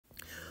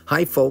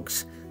Hi,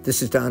 folks.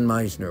 This is Don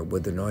Meissner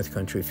with the North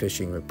Country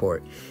Fishing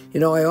Report. You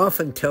know, I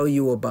often tell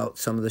you about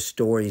some of the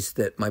stories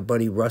that my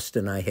buddy Rust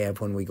and I have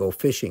when we go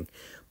fishing,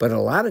 but a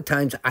lot of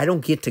times I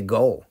don't get to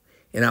go,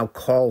 and I'll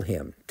call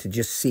him to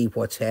just see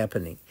what's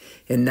happening.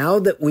 And now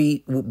that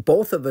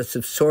both of us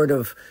have sort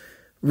of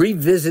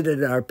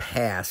revisited our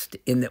past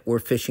in that we're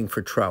fishing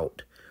for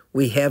trout.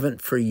 We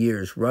haven't for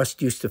years.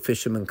 Rust used to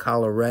fish them in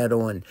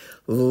Colorado and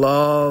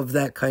love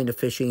that kind of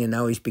fishing, and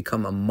now he's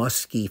become a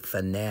muskie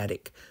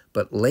fanatic.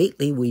 But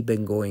lately we've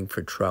been going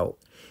for trout.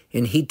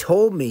 And he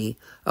told me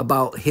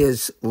about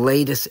his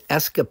latest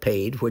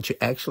escapade, which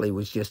actually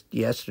was just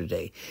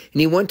yesterday.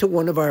 And he went to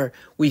one of our,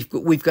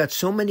 we've got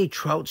so many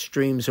trout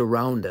streams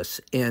around us,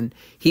 and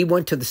he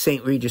went to the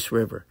St. Regis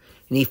River.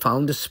 And he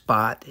found a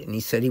spot, and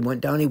he said he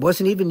went down. He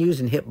wasn't even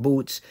using hip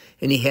boots,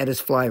 and he had his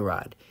fly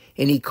rod.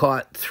 And he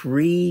caught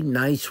 3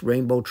 nice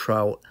rainbow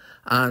trout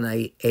on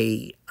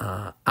a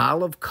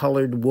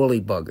olive-colored woolly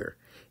bugger.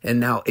 And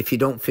now, if you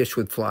don't fish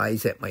with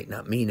flies, that might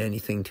not mean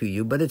anything to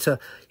you. But it's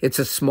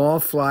a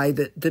small fly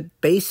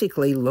that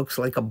basically looks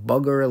like a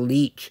bug or a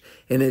leech,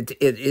 and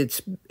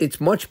it's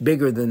much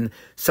bigger than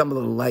some of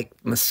the like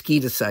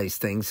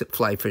mosquito-sized things that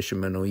fly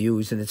fishermen will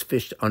use, and it's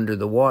fished under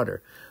the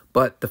water.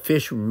 But the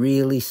fish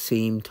really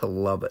seemed to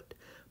love it.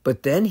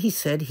 But then he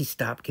said he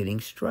stopped getting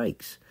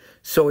strikes.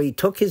 So he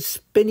took his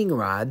spinning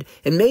rod,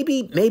 and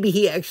maybe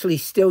he actually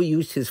still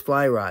used his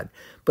fly rod.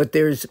 But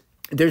there's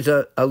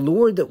a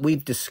lure that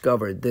we've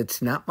discovered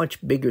that's not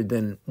much bigger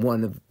than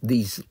one of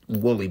these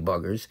woolly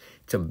buggers.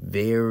 It's a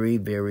very,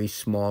 very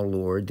small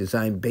lure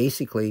designed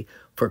basically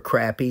for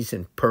crappies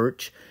and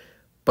perch.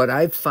 But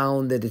I've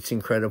found that it's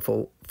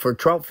incredible for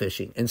trout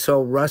fishing. And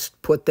so Rust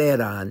put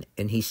that on,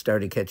 and he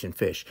started catching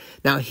fish.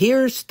 Now,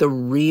 here's the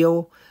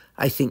real,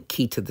 I think,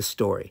 key to the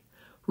story.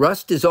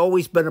 Rust has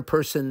always been a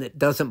person that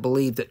doesn't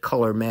believe that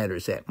color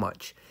matters that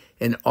much.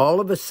 And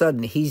all of a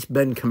sudden, he's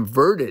been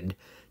converted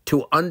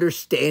to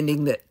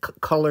understanding that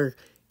color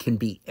can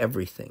be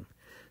everything.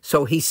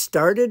 So he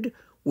started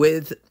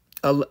with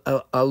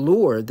a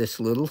lure, this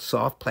little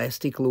soft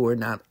plastic lure,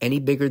 not any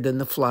bigger than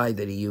the fly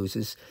that he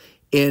uses,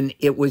 and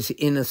it was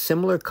in a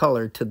similar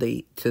color to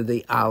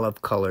the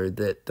olive color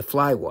that the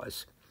fly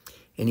was.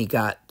 And he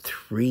got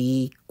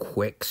 3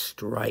 quick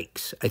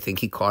strikes. I think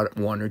he caught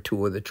 1 or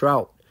 2 of the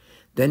trout.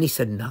 Then he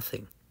said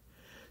nothing.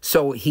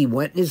 So he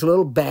went in his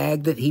little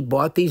bag that he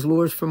bought these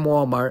lures from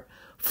Walmart,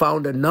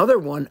 found another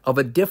one of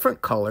a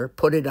different color,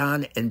 put it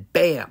on, and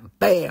bam,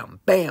 bam,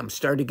 bam,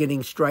 started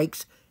getting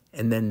strikes,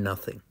 and then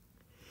nothing.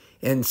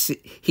 And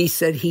he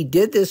said he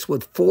did this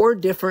with 4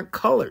 different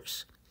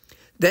colors.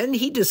 Then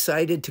he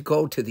decided to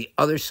go to the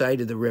other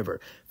side of the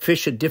river,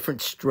 fish a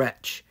different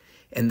stretch,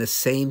 and the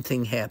same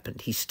thing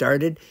happened. He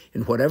started,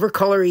 in whatever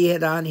color he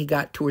had on, he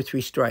got 2 or 3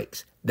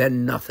 strikes,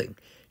 then nothing.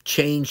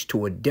 Changed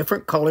to a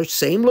different color,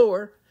 same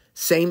lure,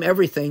 same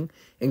everything,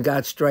 and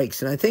got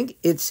strikes. And I think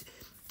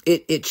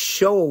it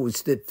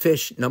shows that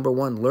fish, number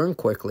one, learn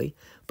quickly,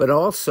 but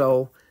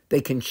also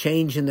they can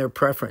change in their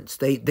preference.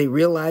 They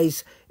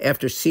realize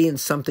after seeing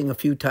something a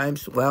few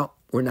times, well,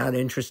 we're not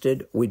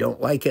interested, we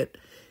don't like it.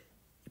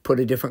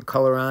 Put a different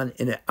color on,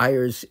 and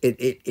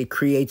it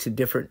creates a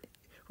different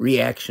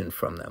reaction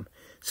from them.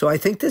 So I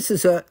think this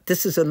is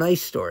a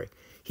nice story.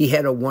 He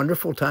had a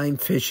wonderful time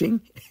fishing,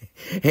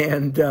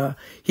 and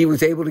he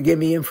was able to give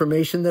me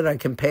information that I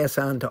can pass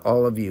on to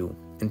all of you.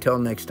 Until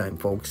next time,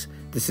 folks,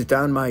 this is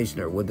Don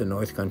Meissner with the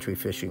North Country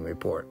Fishing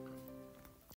Report.